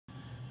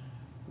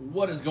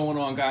What is going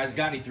on, guys?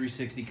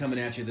 Gotti360 coming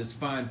at you this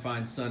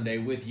fine Sunday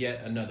with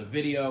yet another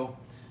video,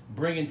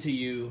 bringing to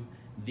you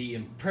the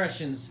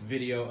impressions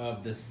video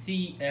of the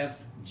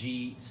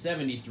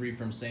CFG73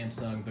 from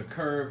Samsung, the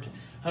curved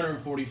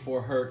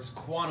 144 Hertz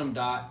quantum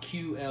dot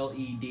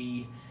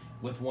QLED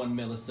with 1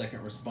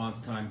 millisecond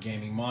response time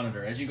gaming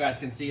monitor. As you guys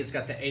can see, it's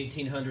got the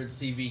 1800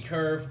 CV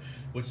curve,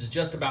 which is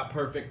just about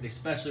perfect,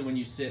 especially when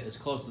you sit as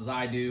close as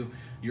I do.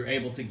 You're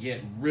able to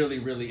get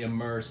really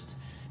immersed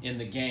in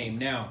the game.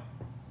 Now,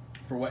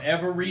 for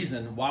whatever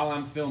reason, while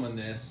I'm filming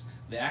this,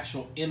 the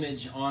actual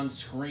image on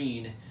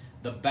screen,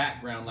 the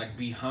background, like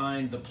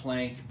behind the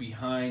plank,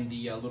 behind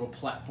the little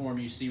platform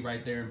you see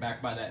right there and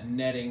back by that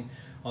netting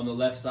on the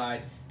left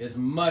side, is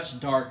much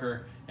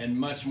darker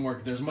and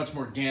there's much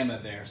more gamma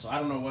there. So I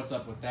don't know what's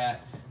up with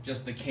that,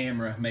 just the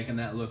camera making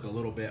that look a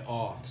little bit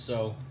off.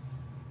 So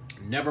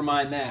never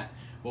mind that.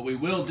 What we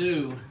will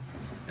do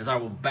is I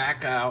will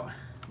back out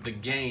the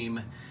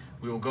game.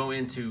 We will go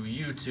into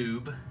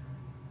YouTube,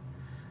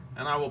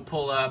 and I will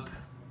pull up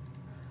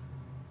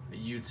a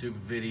YouTube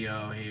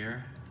video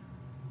here.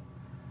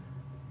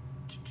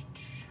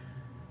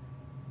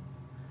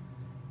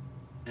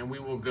 And we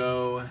will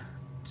go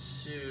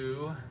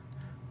to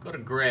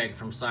Greg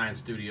from Science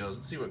Studios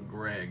and see what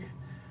Greg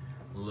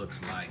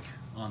looks like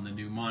on the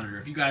new monitor.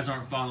 If you guys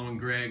aren't following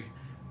Greg,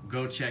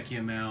 go check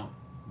him out.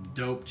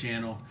 Dope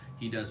channel.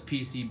 He does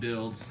PC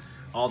builds,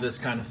 all this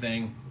kind of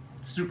thing.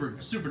 Super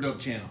dope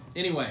channel.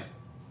 Anyway,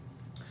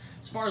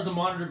 as far as the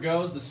monitor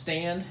goes, the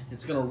stand,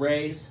 it's gonna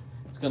raise,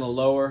 it's gonna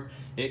lower.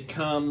 It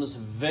comes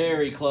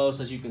very close.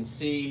 As you can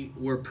see,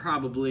 we're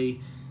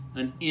probably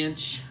an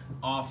inch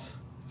off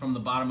from the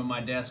bottom of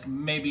my desk,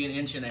 maybe an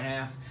inch and a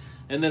half,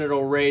 and then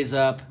it'll raise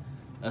up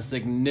a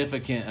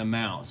significant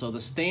amount. So the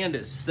stand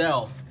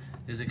itself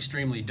is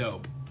extremely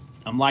dope.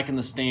 I'm liking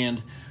the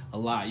stand a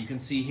lot. You can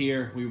see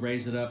here, we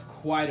raised it up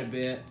quite a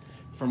bit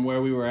from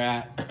where we were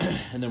at,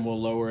 and then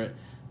we'll lower it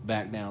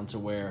back down to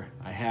where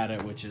I had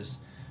it, which is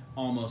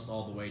almost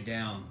all the way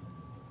down.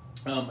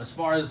 As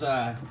far as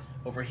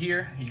over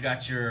here, you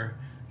got your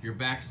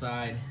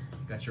backside, you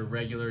got your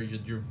regular,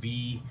 your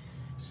V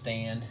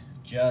stand,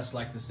 just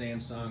like the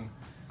Samsung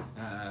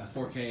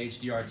 4K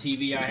HDR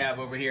TV I have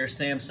over here.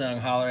 Samsung,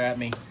 holler at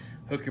me.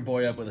 Hook your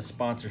boy up with a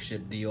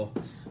sponsorship deal.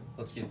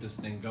 Let's get this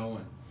thing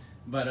going.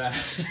 But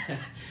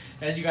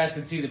as you guys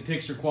can see, the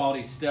picture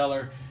quality is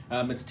stellar.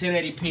 It's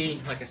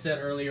 1080p, like I said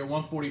earlier,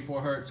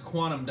 144 Hertz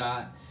quantum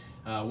dot,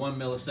 1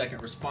 millisecond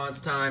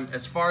response time.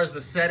 As far as the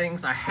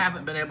settings, I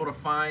haven't been able to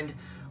find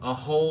a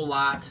whole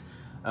lot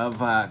of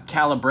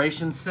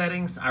calibration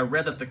settings. I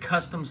read that the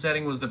custom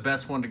setting was the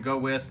best one to go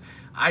with.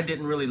 I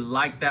didn't really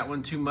like that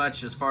one too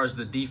much as far as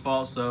the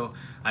default, so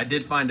I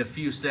did find a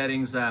few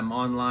settings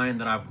online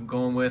that I'm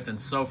going with, and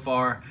so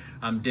far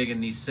I'm digging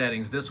these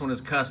settings. This one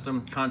is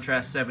custom,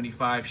 contrast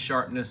 75,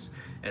 sharpness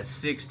at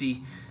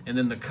 60, and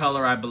then the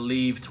color, I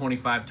believe,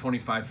 25,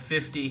 25,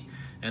 50,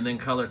 and then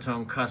color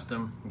tone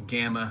custom,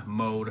 gamma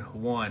mode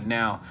 1.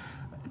 Now,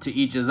 to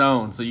each his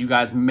own, so you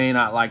guys may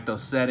not like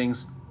those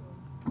settings,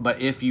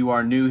 but if you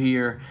are new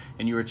here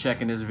and you are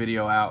checking this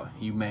video out,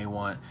 you may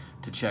want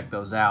to check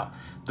those out.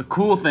 The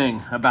cool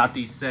thing about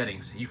these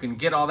settings, you can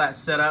get all that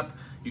set up.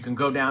 You can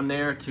go down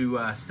there to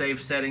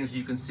save settings,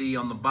 you can see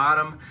on the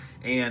bottom,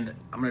 and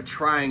I'm gonna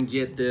try and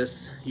get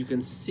this. You can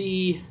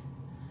see,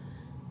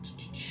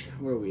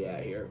 where are we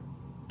at here?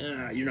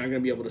 You're not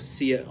gonna be able to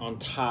see it on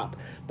top,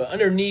 but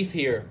underneath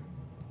here,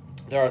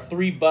 there are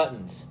 3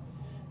 buttons.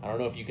 I don't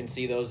know if you can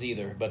see those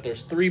either, but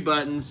there's 3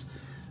 buttons.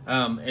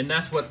 And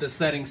that's what the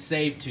settings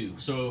save to.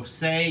 So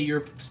say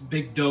you're a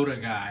big Dota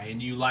guy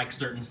and you like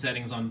certain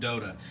settings on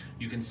Dota.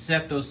 You can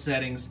set those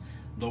settings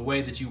the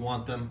way that you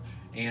want them,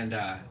 and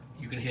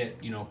you can hit,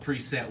 you know,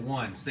 preset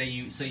 1. Say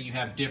you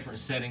have different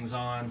settings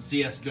on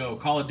CSGO,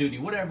 Call of Duty,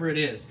 whatever it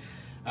is.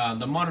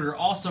 The monitor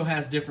also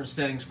has different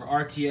settings for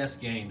RTS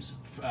games,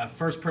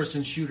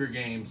 first-person shooter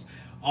games,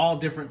 all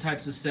different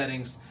types of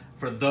settings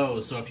for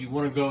those. So if you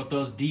want to go with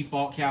those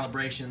default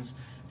calibrations,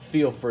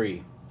 feel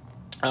free.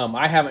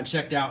 I haven't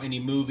checked out any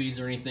movies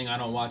or anything. I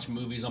don't watch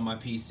movies on my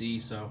PC,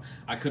 so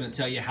I couldn't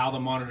tell you how the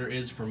monitor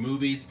is for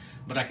movies,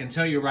 but I can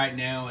tell you right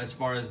now, as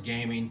far as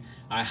gaming,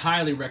 I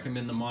highly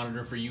recommend the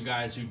monitor for you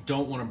guys who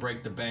don't want to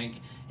break the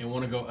bank and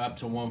want to go up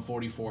to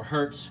 144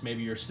 Hertz.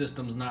 Maybe your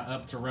system's not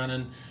up to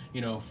running, you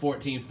know,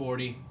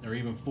 1440 or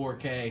even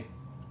 4K,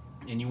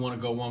 and you want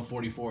to go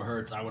 144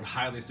 Hertz. I would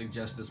highly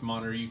suggest this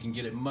monitor. You can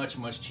get it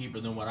much cheaper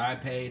than what I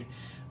paid,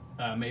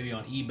 maybe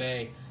on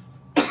eBay.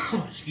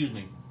 Excuse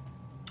me.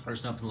 Or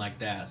something like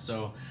that.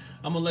 So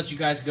I'm gonna let you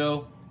guys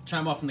go.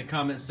 Chime off in the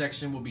comments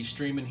section. We'll be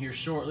streaming here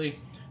shortly.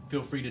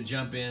 Feel free to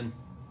jump in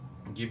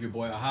and give your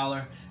boy a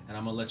holler, and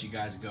I'm gonna let you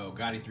guys go.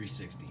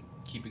 Gotti360.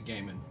 Keep it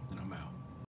gaming.